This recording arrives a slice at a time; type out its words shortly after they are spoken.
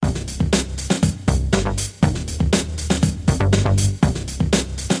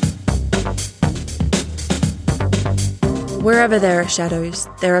Wherever there are shadows,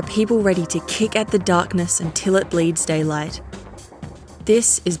 there are people ready to kick at the darkness until it bleeds daylight.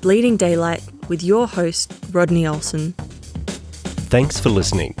 This is Bleeding Daylight with your host, Rodney Olson. Thanks for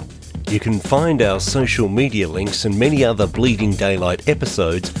listening. You can find our social media links and many other Bleeding Daylight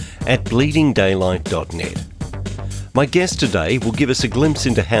episodes at bleedingdaylight.net. My guest today will give us a glimpse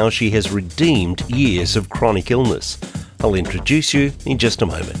into how she has redeemed years of chronic illness. I'll introduce you in just a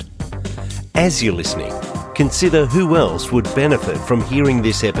moment. As you're listening, consider who else would benefit from hearing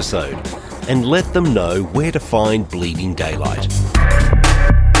this episode and let them know where to find Bleeding Daylight.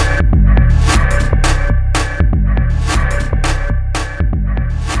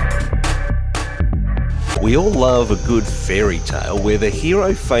 We all love a good fairy tale where the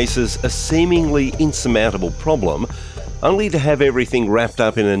hero faces a seemingly insurmountable problem only to have everything wrapped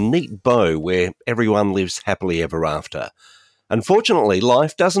up in a neat bow where everyone lives happily ever after. Unfortunately,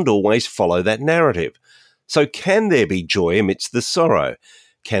 life doesn't always follow that narrative. So can there be joy amidst the sorrow?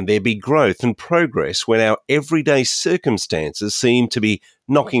 Can there be growth and progress when our everyday circumstances seem to be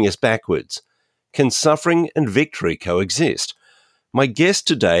knocking us backwards? Can suffering and victory coexist? My guest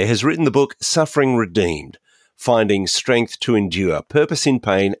today has written the book Suffering Redeemed, Finding Strength to Endure, Purpose in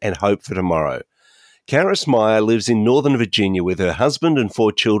Pain and Hope for Tomorrow. Karis Meyer lives in Northern Virginia with her husband and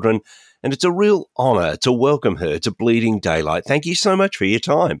 4 children, and it's a real honour to welcome her to Bleeding Daylight. Thank you so much for your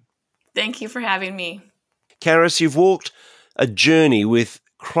time. Thank you for having me. Karis, you've walked a journey with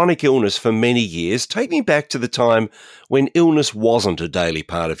chronic illness for many years. Take me back to the time when illness wasn't a daily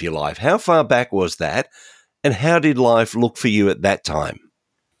part of your life. How far back was that? And how did life look for you at that time?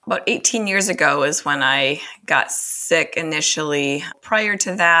 About 18 years ago is when I got sick initially. Prior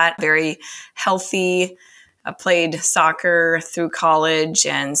to that, very healthy. I played soccer through college,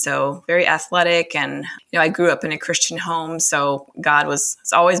 and so very athletic. And I grew up in a Christian home, so God has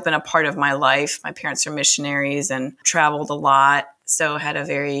always been a part of my life. My parents are missionaries and traveled a lot, so had a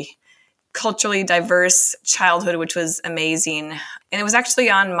very culturally diverse childhood, which was amazing. And it was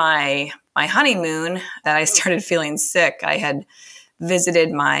actually on my honeymoon that I started feeling sick. I had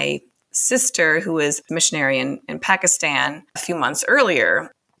visited my sister, who was a missionary in Pakistan, a few months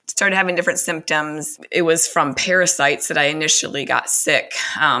earlier. Started having different symptoms. It was from parasites that I initially got sick,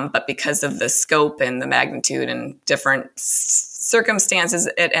 but because of the scope and the magnitude and different circumstances,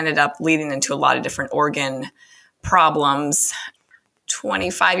 it ended up leading into a lot of different organ problems.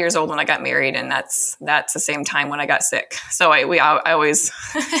 25 years old when I got married, and that's the same time when I got sick. So I always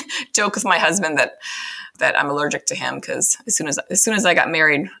joke with my husband that I'm allergic to him, because as soon as I got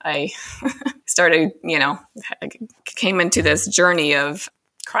married, I started, I came into this journey of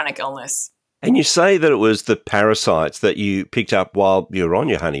chronic illness. And you say that it was the parasites that you picked up while you were on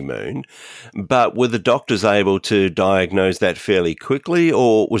your honeymoon, but were the doctors able to diagnose that fairly quickly,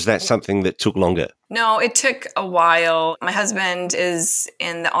 or was that something that took longer? No, it took a while. My husband is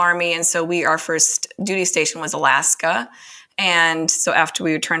in the Army, and so our first duty station was Alaska. And so after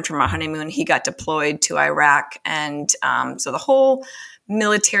we returned from our honeymoon, he got deployed to Iraq. And so the whole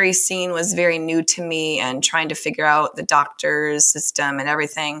military scene was very new to me, and trying to figure out the doctor's system and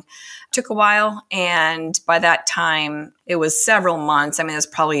everything took a while. And by that time, it was several months. I mean, it was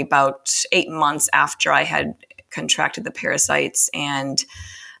probably about 8 months after I had contracted the parasites. And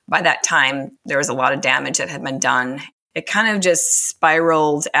by that time, there was a lot of damage that had been done. It kind of just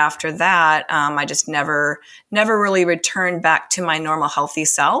spiraled after that. I just never really returned back to my normal healthy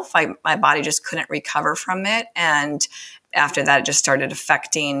self. My body just couldn't recover from it. And after that, it just started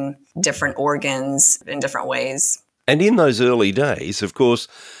affecting different organs in different ways. And in those early days, of course,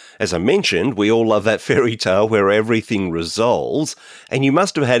 as I mentioned, we all love that fairy tale where everything resolves. And you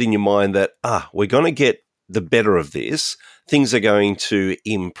must have had in your mind that, we're going to get the better of this. Things are going to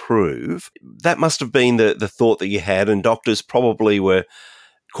improve. That must have been the thought that you had, and doctors probably were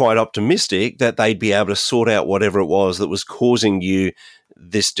quite optimistic that they'd be able to sort out whatever it was that was causing you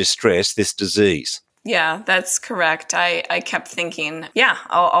this distress, this disease. Yeah, that's correct. I kept thinking,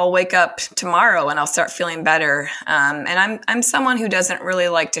 I'll wake up tomorrow and I'll start feeling better. And I'm someone who doesn't really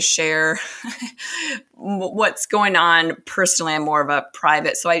like to share what's going on personally. I'm more of a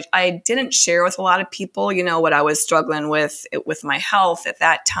private. So I didn't share with a lot of people, what I was struggling with my health at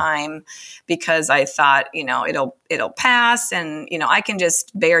that time, because I thought, it'll pass, and, I can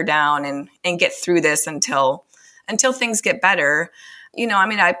just bear down and get through this until things get better.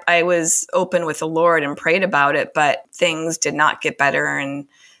 I was open with the Lord and prayed about it, but things did not get better, and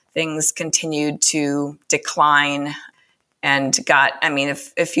things continued to decline, and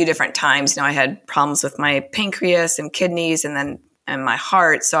a few different times, I had problems with my pancreas and kidneys and my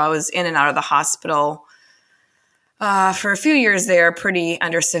heart. So I was in and out of the hospital For a few years there, pretty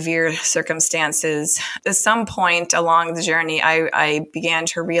under severe circumstances. At some point along the journey, I began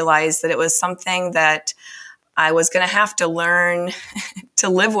to realize that it was something that I was going to have to learn to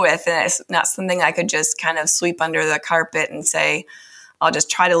live with. And it's not something I could just kind of sweep under the carpet and say, I'll just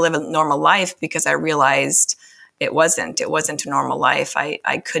try to live a normal life, because I realized it wasn't a normal life.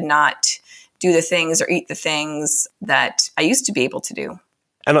 I could not do the things or eat the things that I used to be able to do.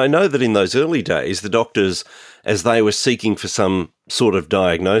 And I know that in those early days, the doctors, as they were seeking for some sort of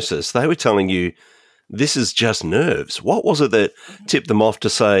diagnosis, they were telling you, this is just nerves. What was it that tipped them off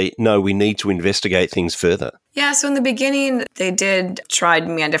to say, no, we need to investigate things further? Yeah, so in the beginning, they tried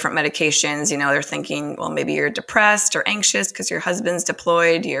me on different medications. They're thinking, well, maybe you're depressed or anxious because your husband's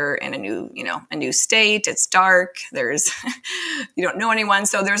deployed. You're in a new state. It's dark. You don't know anyone.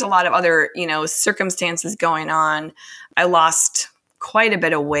 So there's a lot of other, circumstances going on. I lost quite a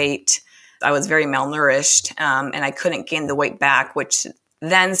bit of weight. I was very malnourished, and I couldn't gain the weight back, which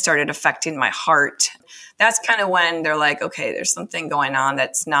then started affecting my heart. That's kind of when they're like, okay, there's something going on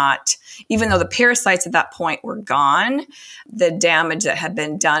that's not, even though the parasites at that point were gone, the damage that had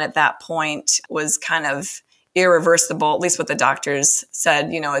been done at that point was kind of irreversible, at least what the doctors said.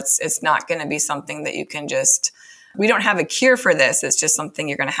 It's not going to be something that you can we don't have a cure for this. It's just something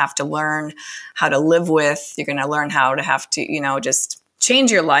you're going to have to learn how to live with. You're going to learn how to have to, just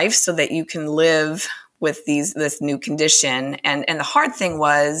change your life so that you can live with this new condition. And the hard thing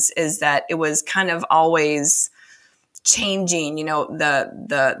is that it was kind of always changing.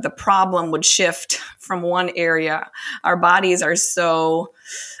 The problem would shift from one area. Our bodies are so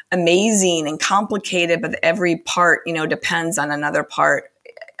amazing and complicated, but every part, depends on another part.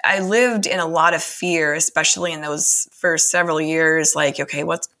 I lived in a lot of fear, especially in those first several years. Like, okay,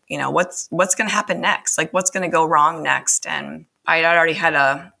 what's going to happen next? Like, what's going to go wrong next? And I had already had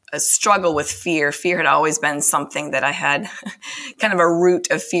a struggle with fear. Fear had always been something that I had kind of a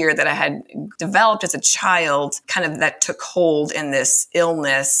root of fear that I had developed as a child, kind of that took hold in this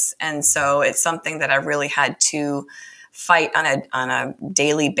illness. And so it's something that I really had to fight on a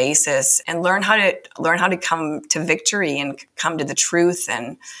daily basis and learn how to come to victory and come to the truth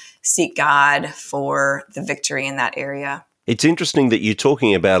and seek God for the victory in that area. It's interesting that you're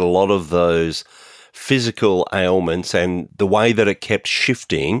talking about a lot of those physical ailments and the way that it kept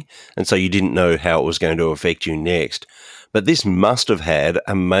shifting, and so you didn't know how it was going to affect you next. But this must have had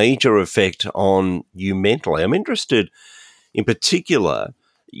a major effect on you mentally. I'm interested in particular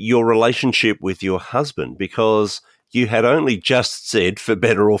your relationship with your husband, because you had only just said for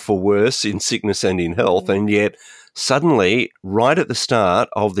better or for worse in sickness and in health, and yet suddenly, right at the start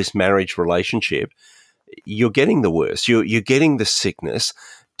of this marriage relationship, you're getting the worst. You're getting the sickness.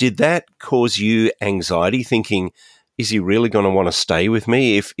 Did that cause you anxiety, thinking, is he really going to want to stay with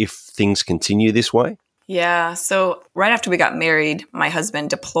me if things continue this way? Yeah. So right after we got married, my husband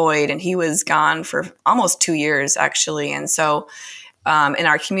deployed, and he was gone for almost 2 years, actually. And so in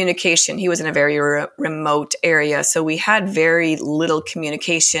our communication, he was in a very remote area. So we had very little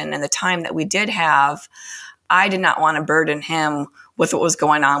communication. And the time that we did have, I did not want to burden him with what was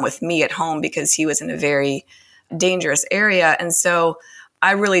going on with me at home, because he was in a very dangerous area. And so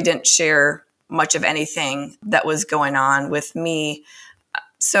I really didn't share much of anything that was going on with me.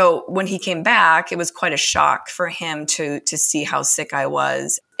 So when he came back, it was quite a shock for him to see how sick I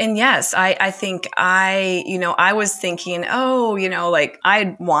was. And yes, I think I was thinking, like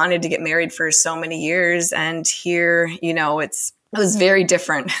I wanted to get married for so many years, and here, it was very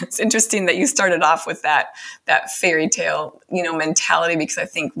different. It's interesting that you started off with that fairy tale, mentality, because I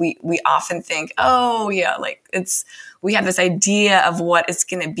think we often think, we have this idea of what it's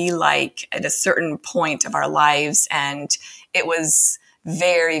going to be like at a certain point of our lives. And it was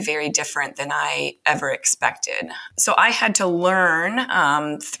very, very different than I ever expected. So I had to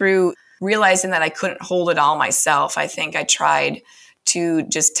learn through realizing that I couldn't hold it all myself. I think I tried to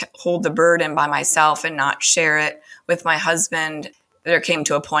just hold the burden by myself and not share it with my husband. There came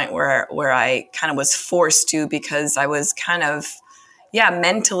to a point where I kind of was forced to, because I was kind of,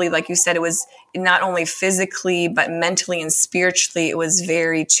 mentally, like you said, it was not only physically, but mentally and spiritually, it was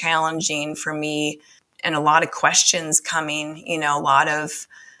very challenging for me, and a lot of questions coming, a lot of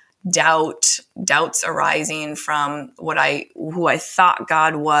doubts arising from who I thought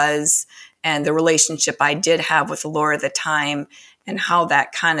God was, and the relationship I did have with the Lord at the time, and how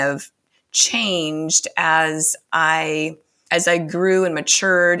that kind of changed as I grew and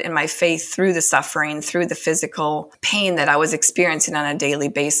matured in my faith through the suffering, through the physical pain that I was experiencing on a daily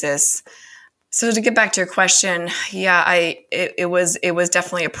basis. So to get back to your question, it was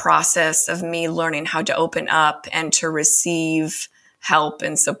definitely a process of me learning how to open up and to receive help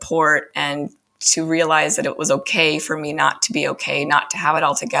and support, and to realize that it was okay for me not to be okay, not to have it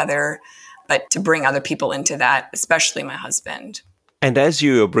all together, but to bring other people into that, especially my husband. And as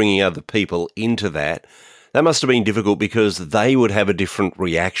you are bringing other people into that must have been difficult because they would have a different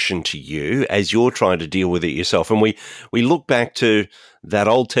reaction to you as you're trying to deal with it yourself. And we look back to that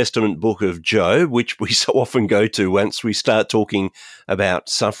Old Testament book of Job, which we so often go to once we start talking about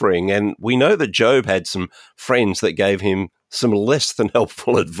suffering. And we know that Job had some friends that gave him some less than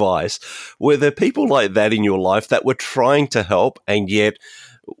helpful advice. Were there people like that in your life that were trying to help and yet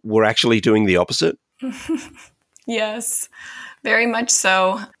were actually doing the opposite? Yes, very much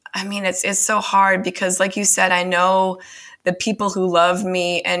so. I mean, it's so hard because, like you said, I know the people who love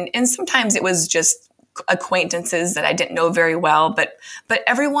me, and sometimes it was just acquaintances that I didn't know very well. But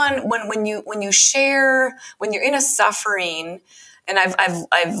everyone, when you share, when you're in a suffering, and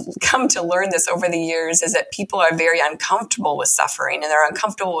I've come to learn this over the years, is that people are very uncomfortable with suffering and they're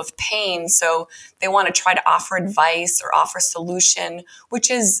uncomfortable with pain. So they want to try to offer advice or offer solution, which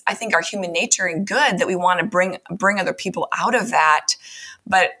is, I think, our human nature and good, that we want to bring other people out of that.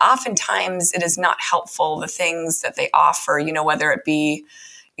 But oftentimes it is not helpful, the things that they offer, whether it be,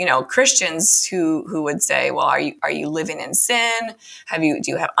 Christians who would say, well, are you living in sin? Do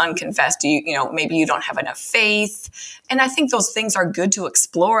you have unconfessed? Maybe you don't have enough faith. And I think those things are good to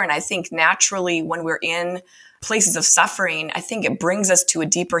explore. And I think naturally when we're in places of suffering, I think it brings us to a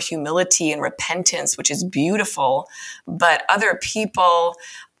deeper humility and repentance, which is beautiful. But other people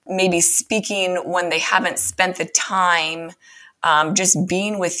maybe speaking when they haven't spent the time just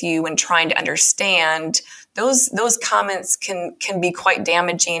being with you and trying to understand, those comments can be quite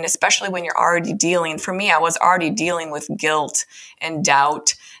damaging, especially when you're already dealing. For me, I was already dealing with guilt and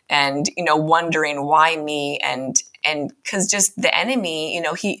doubt and, wondering why me, and because just the enemy,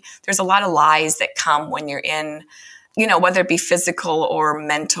 there's a lot of lies that come when you're in, whether it be physical or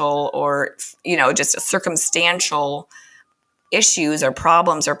mental or, just circumstantial issues or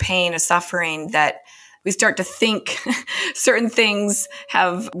problems or pain or suffering, that we start to think certain things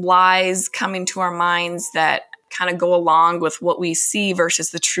have lies coming to our minds that kind of go along with what we see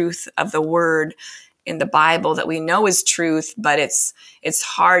versus the truth of the word in the Bible that we know is truth, but it's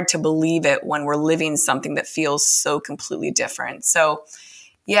hard to believe it when we're living something that feels so completely different. So,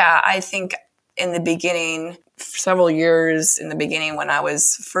 yeah, I think in the beginning, several years in the beginning when I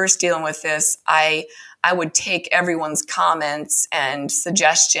was first dealing with this, I would take everyone's comments and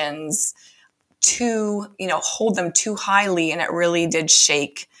suggestions to, hold them too highly. And it really did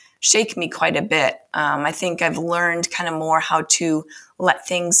shake me quite a bit. I think I've learned kind of more how to let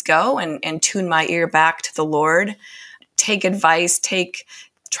things go and tune my ear back to the Lord, take advice,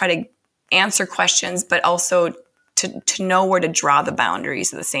 try to answer questions, but also to know where to draw the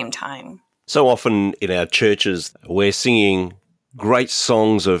boundaries at the same time. So often in our churches, we're singing great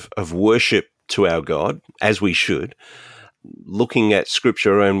songs of worship to our God, as we should, looking at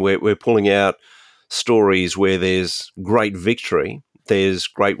Scripture, and we're pulling out stories where there's great victory, there's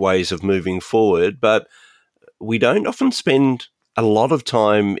great ways of moving forward, but we don't often spend a lot of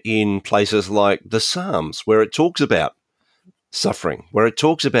time in places like the Psalms, where it talks about suffering, where it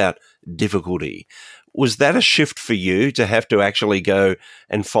talks about difficulty. Was that a shift for you to have to actually go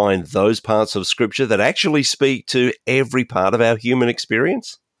and find those parts of Scripture that actually speak to every part of our human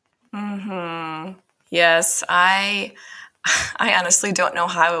experience? Mm-hmm. Yes, I honestly don't know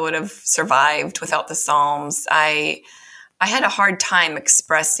how I would have survived without the Psalms. I had a hard time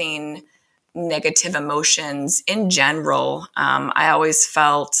expressing negative emotions in general. I always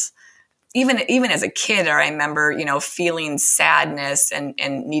felt, even as a kid, I remember, feeling sadness and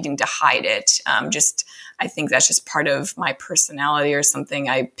needing to hide it. I think that's just part of my personality or something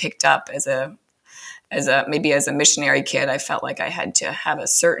I picked up as a missionary kid. I felt like I had to have a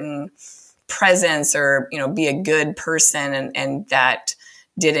certain presence or, be a good person. And that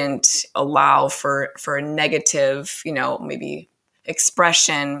didn't allow for a negative, maybe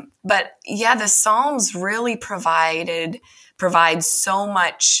expression. But yeah, the Psalms really provide so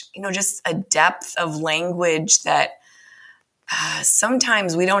much, just a depth of language that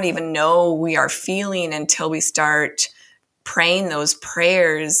sometimes we don't even know we are feeling until we start praying those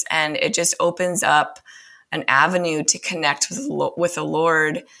prayers. And it just opens up an avenue to connect with the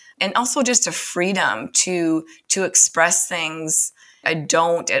Lord. And also just a freedom to express things. I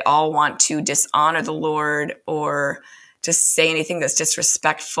don't at all want to dishonor the Lord or to say anything that's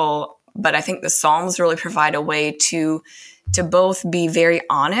disrespectful. But I think the Psalms really provide a way to both be very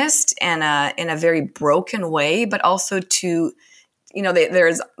honest and in a very broken way, but also to,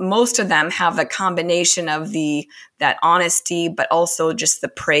 there's most of them have a combination of that honesty, but also just the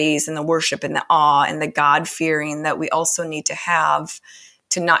praise and the worship and the awe and the God-fearing that we also need to have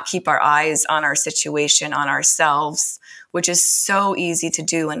to not keep our eyes on our situation, on ourselves, which is so easy to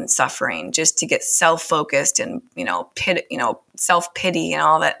do in suffering, just to get self-focused and, self-pity and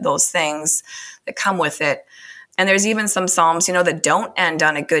all those things that come with it. And there's even some Psalms, that don't end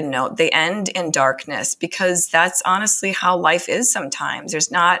on a good note. They end in darkness, because that's honestly how life is sometimes.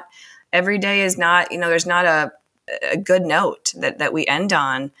 Every day is not, there's not a good note that we end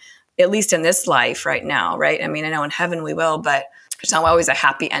on, at least in this life right now, right? I mean, I know in heaven we will, but there's not always a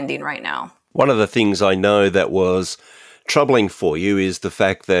happy ending right now. One of the things I know that was troubling for you is the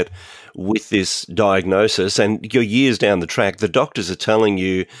fact that with this diagnosis and you're years down the track, the doctors are telling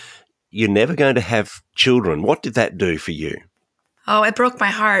you you're never going to have children. What did that do for you? Oh, it broke my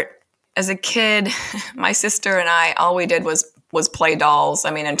heart. As a kid, my sister and I, all we did was play dolls.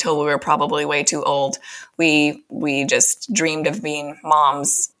 I mean, until we were probably way too old. We just dreamed of being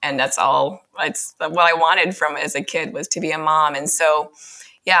moms, and that's all. It's what I wanted from as a kid, was to be a mom. And so,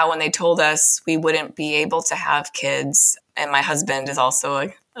 yeah, when they told us we wouldn't be able to have kids, and my husband is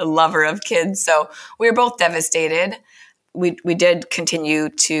also a lover of kids, so we were both devastated. We did continue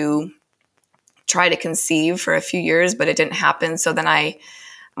to try to conceive for a few years, but it didn't happen. So then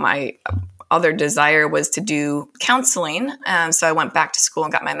my other desire was to do counseling. So I went back to school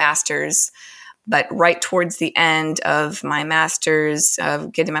and got my master's. But right towards the end of my master's,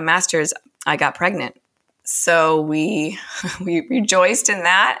 getting my master's, I got pregnant. So we rejoiced in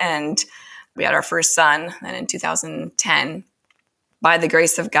that, and we had our first son. And in 2010, by the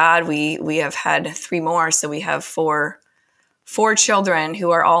grace of God, we have had 3 more. So we have four children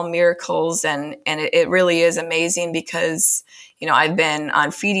who are all miracles. And it really is amazing, because, I've been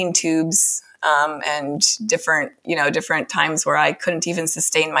on feeding tubes and different times where I couldn't even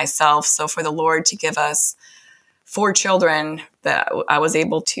sustain myself. So for the Lord to give us 4 children that I was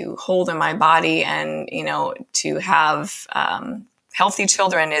able to hold in my body, and, to have healthy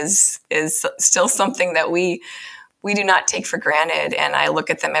children is still something that we do not take for granted. And I look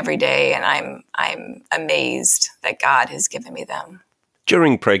at them every day, and I'm amazed that God has given me them.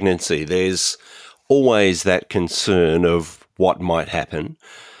 During pregnancy, there's always that concern of what might happen.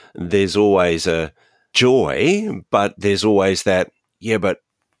 There's always a joy, but there's always that, but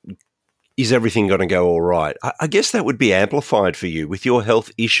is everything going to go all right? I guess that would be amplified for you with your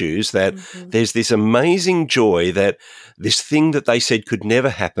health issues, that there's this amazing joy that this thing that they said could never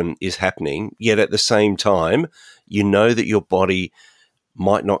happen is happening, yet at the same time, you know that your body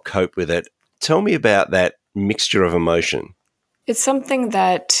might not cope with it. Tell me about that mixture of emotion. It's something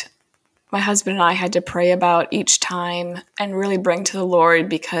that my husband and I had to pray about each time and really bring to the Lord,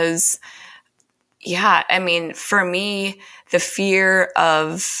 because, for me, the fear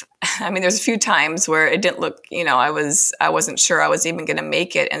of, there's a few times where it didn't look, I wasn't sure I was even going to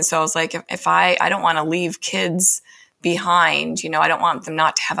make it. And so I was like, if I don't want to leave kids behind, I don't want them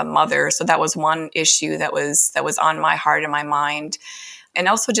not to have a mother. So that was one issue that was on my heart and my mind. And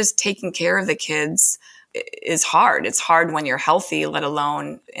also just taking care of the kids is hard. It's hard when you're healthy, let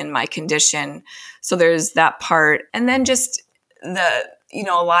alone in my condition. So there's that part. And then just a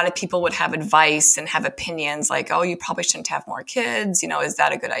lot of people would have advice and have opinions like, oh, you probably shouldn't have more kids. Is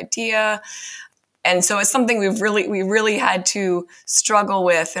that a good idea? And so it's something we really had to struggle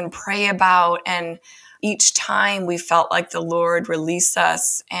with and pray about. And each time we felt like the Lord release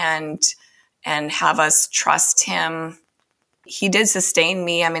us and have us trust Him. He did sustain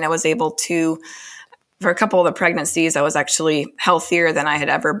me. I was able to, for a couple of the pregnancies, I was actually healthier than I had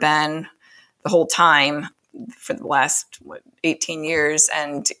ever been the whole time for the last 18 years.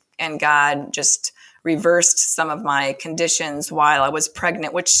 And God just reversed some of my conditions while I was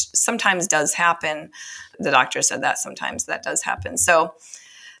pregnant, which sometimes does happen. The doctor said that sometimes that does happen. So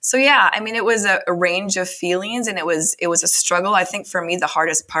yeah, it was a range of feelings, and it was a struggle. I think for me, the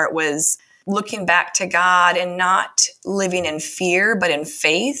hardest part was looking back to God and not living in fear, but in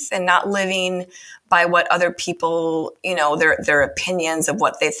faith, and not living by what other people, their opinions of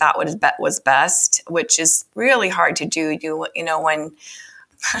what they thought was best, which is really hard to do. When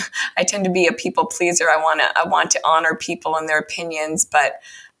I tend to be a people pleaser, I want to honor people and their opinions, but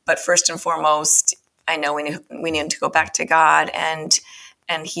first and foremost, I know we need to go back to God and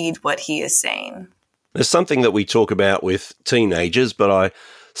heed what He is saying. There's something that we talk about with teenagers, but I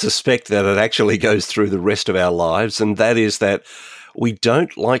suspect that it actually goes through the rest of our lives, and that is that we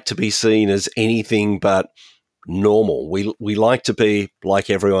don't like to be seen as anything but normal. We like to be like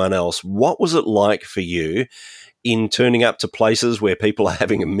everyone else. What was it like for you in turning up to places where people are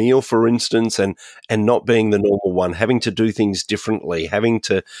having a meal, for instance, and not being the normal one, having to do things differently, having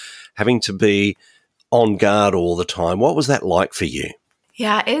to be on guard all the time? What was that like for you?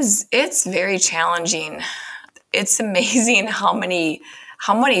 Yeah, it's very challenging. It's amazing how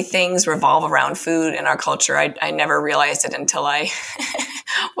how many things revolve around food in our culture. I never realized it until I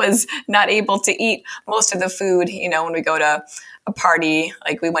was not able to eat most of the food. When we go to a party,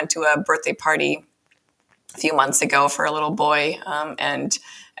 like we went to a birthday party a few months ago for a little boy, and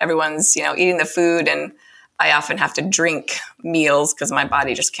everyone's, eating the food, and I often have to drink meals because my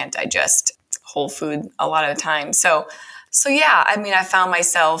body just can't digest whole food a lot of the time. So yeah, I found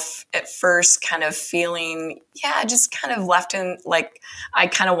myself at first kind of feeling, just kind of left in, like, I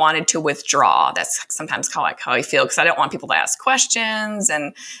kind of wanted to withdraw. That's sometimes how I feel, because I don't want people to ask questions,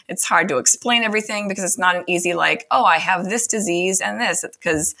 and it's hard to explain everything because it's not an easy, like, oh, I have this disease and this,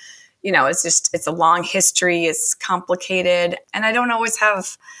 because, it's a long history. It's complicated, and I don't always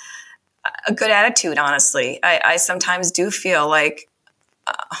have a good attitude, honestly. I sometimes do feel like,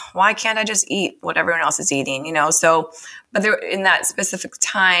 why can't I just eat what everyone else is eating, but there, in that specific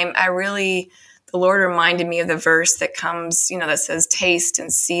time, the Lord reminded me of the verse that comes, that says, taste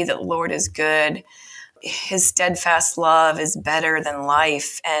and see that the Lord is good. His steadfast love is better than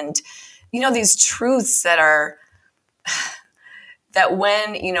life. And, these truths that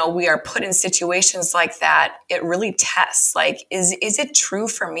when, we are put in situations like that, it really tests, like, is it true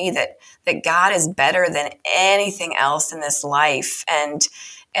for me that God is better than anything else in this life? And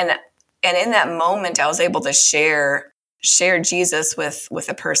in that moment, I was able to share Jesus with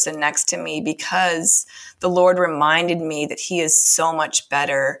a person next to me, because the Lord reminded me that he is so much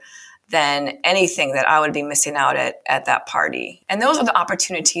better than anything that I would be missing out at that party. And those are the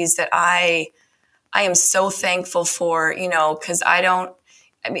opportunities that I am so thankful for, because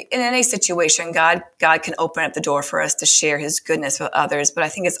in any situation, God can open up the door for us to share his goodness with others. But I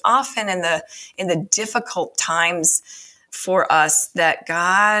think it's often in the difficult times for us that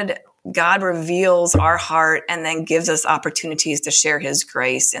God reveals our heart and then gives us opportunities to share his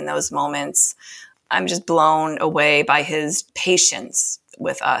grace in those moments. I'm just blown away by his patience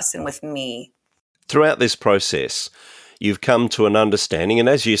with us and with me. Throughout this process, you've come to an understanding, and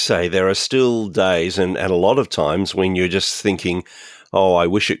as you say, there are still days and a lot of times when you're just thinking, oh, I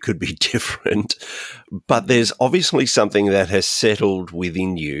wish it could be different. But there's obviously something that has settled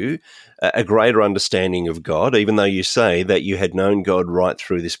within you, a greater understanding of God, even though you say that you had known God right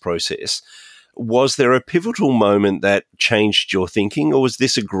through this process. Was there a pivotal moment that changed your thinking, or was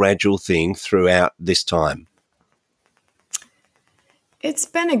this a gradual thing throughout this time? It's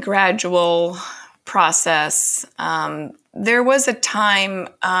been a gradual process. There was a time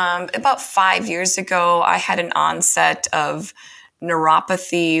about 5 years ago, I had an onset of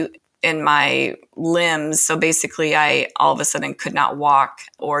neuropathy in my limbs. So basically, I all of a sudden could not walk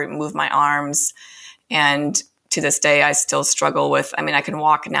or move my arms. And to this day, I still struggle with, I can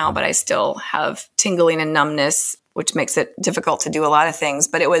walk now, but I still have tingling and numbness, which makes it difficult to do a lot of things.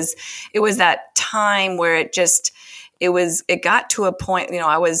 But it was that time where it got to a point,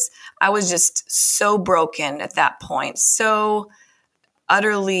 I was just so broken at that point. So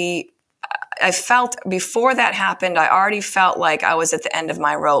utterly, I felt before that happened, I already felt like I was at the end of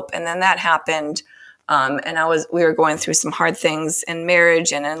my rope. And then that happened. And we were going through some hard things in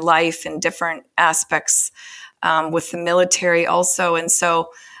marriage and in life and different aspects, with the military also. And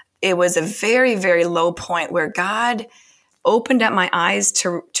so it was a very, very low point where God opened up my eyes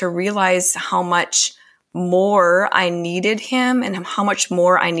to realize how much more I needed him and how much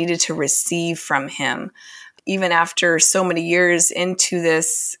more I needed to receive from him. Even after so many years into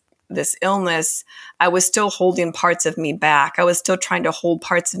this illness, I was still holding parts of me back. I was still trying to hold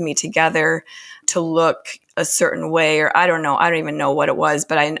parts of me together to look a certain way, or I don't know. I don't even know what it was,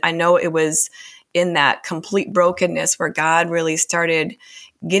 but I know it was in that complete brokenness where God really started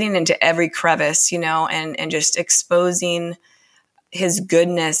getting into every crevice, and just exposing his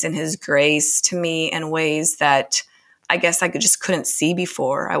goodness and his grace to me in ways that I guess I just couldn't see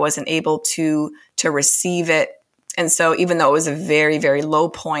before. I wasn't able to receive it. And so even though it was a very, very low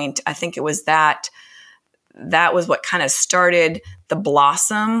point, I think it was that was what kind of started the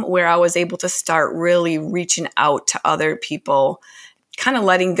blossom where I was able to start really reaching out to other people, kind of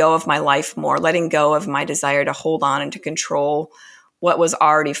letting go of my life more, letting go of my desire to hold on and to control what was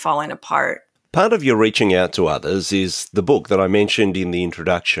already falling apart. Part of your reaching out to others is the book that I mentioned in the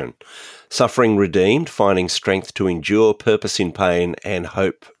introduction, Suffering Redeemed, Finding Strength to Endure, Purpose in Pain, and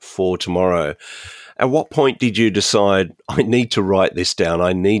Hope for Tomorrow. At what point did you decide, I need to write this down,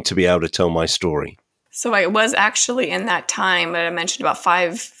 I need to be able to tell my story? So I was actually in that time that I mentioned about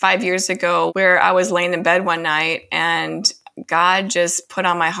five years ago, where I was laying in bed one night and God just put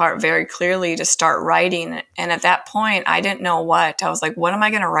on my heart very clearly to start writing. And at that point, I didn't know what. I was like, what am I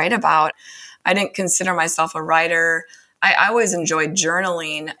going to write about? I didn't consider myself a writer. I always enjoyed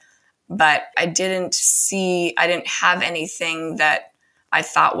journaling, but I didn't have anything that I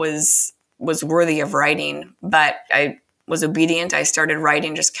thought was worthy of writing. But I was obedient. I started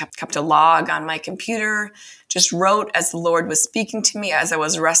writing, just kept a log on my computer, just wrote as the Lord was speaking to me, as I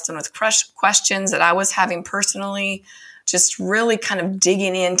was wrestling with questions that I was having personally, just really kind of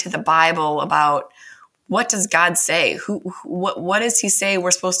digging into the Bible about what does God say? What does he say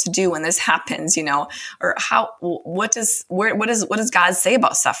we're supposed to do when this happens, or what does God say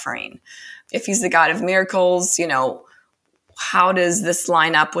about suffering? If he's the God of miracles, how does this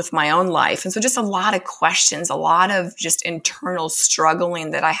line up with my own life? And so just a lot of questions, a lot of just internal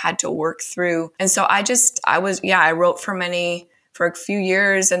struggling that I had to work through. And so I wrote for a few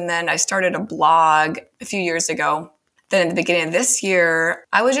years, and then I started a blog a few years ago. Then at the beginning of this year,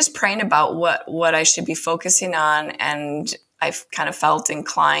 I was just praying about what I should be focusing on. And I kind of felt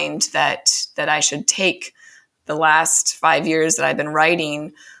inclined that I should take the last 5 years that I've been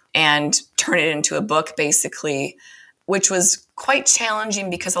writing and turn it into a book, basically, which was quite challenging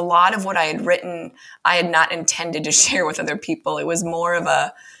because a lot of what I had written, I had not intended to share with other people. It was more of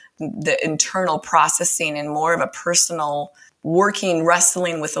the internal processing and more of a personal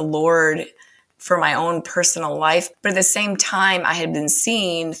wrestling with the Lord for my own personal life. But at the same time, I had been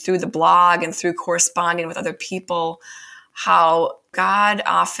seeing through the blog and through corresponding with other people how God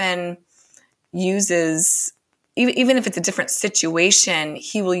often uses, even if it's a different situation,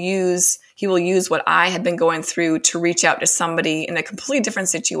 he will use what I had been going through to reach out to somebody in a completely different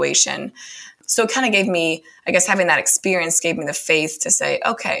situation. So it kind of gave me, I guess, having that experience gave me the faith to say,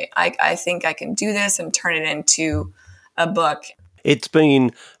 okay, I think I can do this and turn it into a book. It's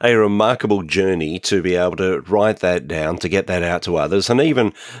been a remarkable journey to be able to write that down, to get that out to others. And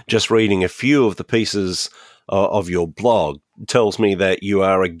even just reading a few of the pieces of your blog tells me that you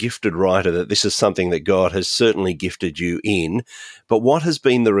are a gifted writer, that this is something that God has certainly gifted you in. But what has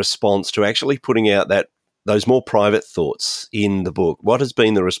been the response to actually putting out those more private thoughts in the book? What has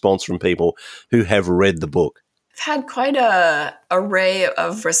been the response from people who have read the book? I've had quite an array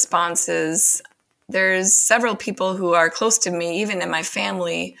of responses. There's several people who are close to me, even in my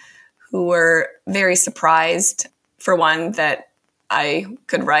family, who were very surprised, for one, that I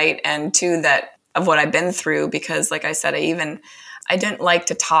could write, and two, that of what I've been through, because like I said, I didn't like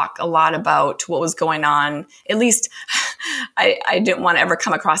to talk a lot about what was going on. At least I didn't want to ever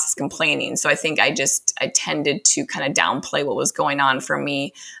come across as complaining. So I think I tended to kind of downplay what was going on for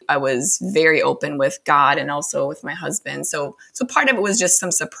me. I was very open with God and also with my husband. So part of it was just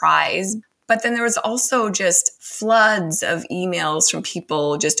some surprise. But then there was also just floods of emails from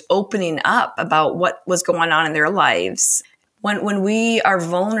people just opening up about what was going on in their lives. When we are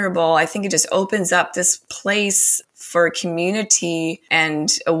vulnerable, I think it just opens up this place for community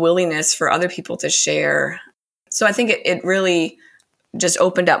and a willingness for other people to share. So I think it really just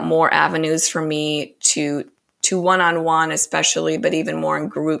opened up more avenues for me to one-on-one especially, but even more in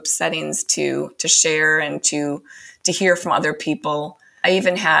group settings to share and to hear from other people. I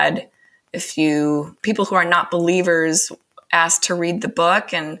even had a few people who are not believers asked to read the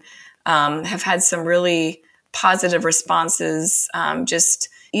book, and have had some really positive responses, just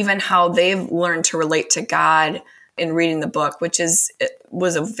even how they've learned to relate to God in reading the book,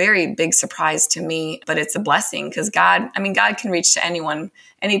 was a very big surprise to me, but it's a blessing because God can reach to anyone,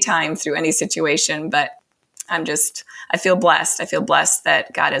 anytime, through any situation, but I feel blessed. I feel blessed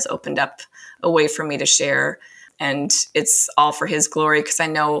that God has opened up a way for me to share, and it's all for his glory, because I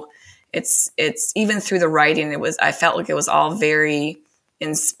know it's even through the writing, I felt like it was all very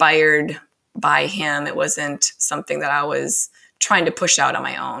inspired by him. It wasn't something that I was trying to push out on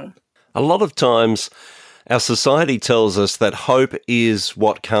my own. A lot of times our society tells us that hope is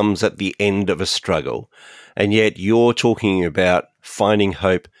what comes at the end of a struggle, and yet you're talking about finding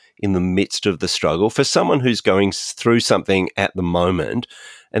hope in the midst of the struggle. For someone who's going through something at the moment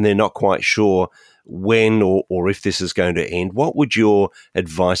and they're not quite sure when or if this is going to end, what would your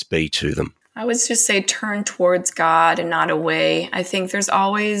advice be to them? I would just say turn towards God and not away. I think there's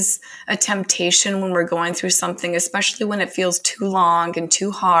always a temptation when we're going through something, especially when it feels too long and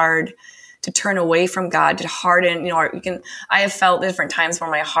too hard, to turn away from God, to harden. I have felt different times where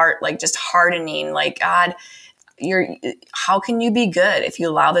my heart just hardening, like, God, how can you be good if you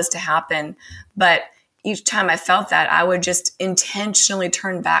allow this to happen? But each time I felt that, I would just intentionally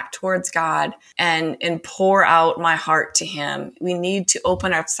turn back towards God and pour out my heart to him. We need to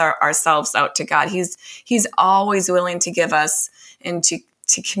open ourselves out to God. He's always willing to give us and to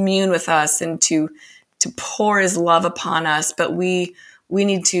commune with us and to pour his love upon us. But we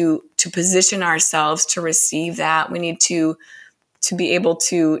need to position ourselves to receive that. We need to be able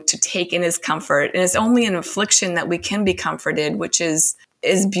to take in his comfort. And it's only in affliction that we can be comforted, which is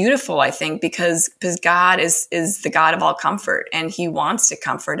is beautiful, I think, because God is the God of all comfort, and he wants to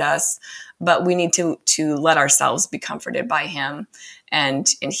comfort us, but we need to let ourselves be comforted by him. And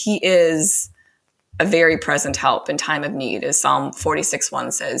he is a very present help in time of need. As Psalm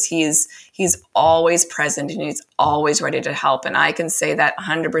 46:1 says, he's always present and he's always ready to help. And I can say that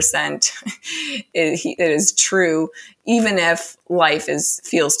 100% it is true, even if life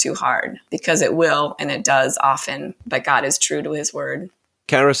feels too hard, because it will, and it does often, but God is true to his word.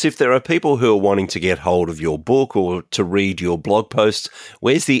 Karis, if there are people who are wanting to get hold of your book or to read your blog posts,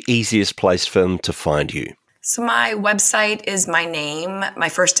 where's the easiest place for them to find you? So my website is my name, my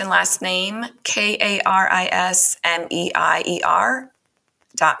first and last name,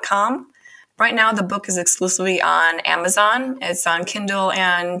 KarisMeier.com. Right now, the book is exclusively on Amazon. It's on Kindle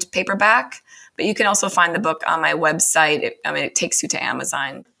and paperback, but you can also find the book on my website. It takes you to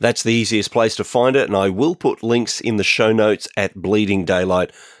Amazon. That's the easiest place to find it, and I will put links in the show notes at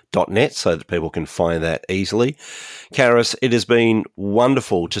bleedingdaylight.net so that people can find that easily. Karis, it has been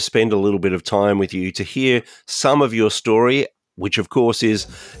wonderful to spend a little bit of time with you to hear some of your story, which of course is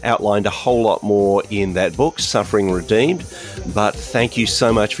outlined a whole lot more in that book, Suffering Redeemed. But thank you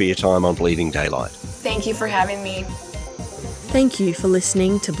so much for your time on Bleeding Daylight. Thank you for having me. Thank you for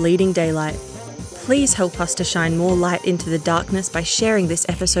listening to Bleeding Daylight. Please help us to shine more light into the darkness by sharing this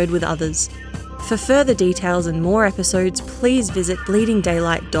episode with others. For further details and more episodes, please visit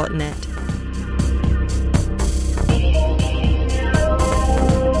bleedingdaylight.net.